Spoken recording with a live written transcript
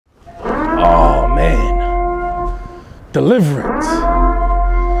deliverance.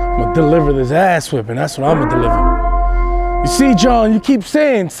 I'm gonna deliver this ass whipping. That's what I'm gonna deliver. You see, John, you keep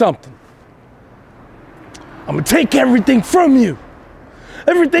saying something. I'm gonna take everything from you.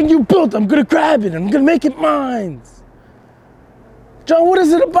 Everything you built, I'm gonna grab it. I'm gonna make it mine. John, what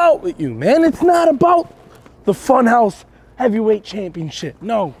is it about with you, man? It's not about the Funhouse Heavyweight Championship.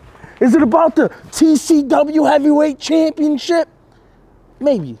 No. Is it about the TCW Heavyweight Championship?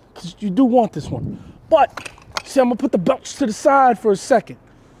 Maybe, because you do want this one. But, see, I'm gonna put the belts to the side for a second.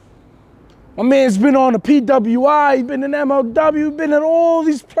 My man's been on the PWI, he's been in MLW, he's been in all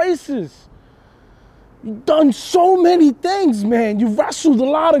these places. You've done so many things, man. You've wrestled a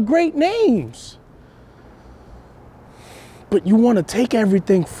lot of great names. But you want to take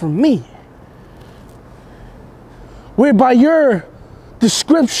everything from me. Where by your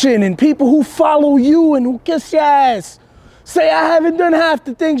description and people who follow you and who kiss your ass say I haven't done half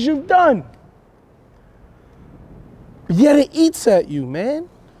the things you've done. Yet it eats at you, man.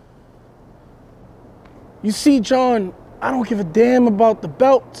 You see, John, I don't give a damn about the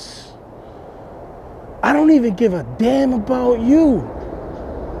belts. I don't even give a damn about you.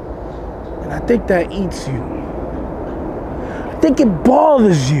 And I think that eats you. I think it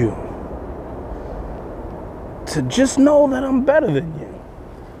bothers you to just know that I'm better than you.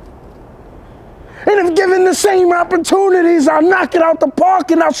 And if given the same opportunities, I'll knock it out the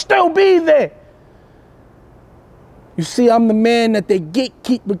park and I'll still be there. You see, I'm the man that they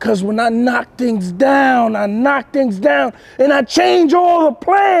gatekeep because when I knock things down and I change all the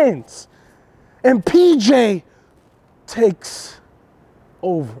plans. And PJ takes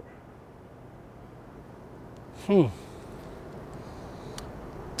over.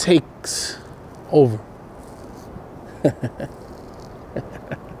 Takes over.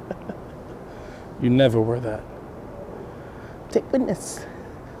 You never were that. Take witness.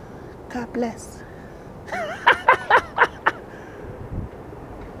 God bless.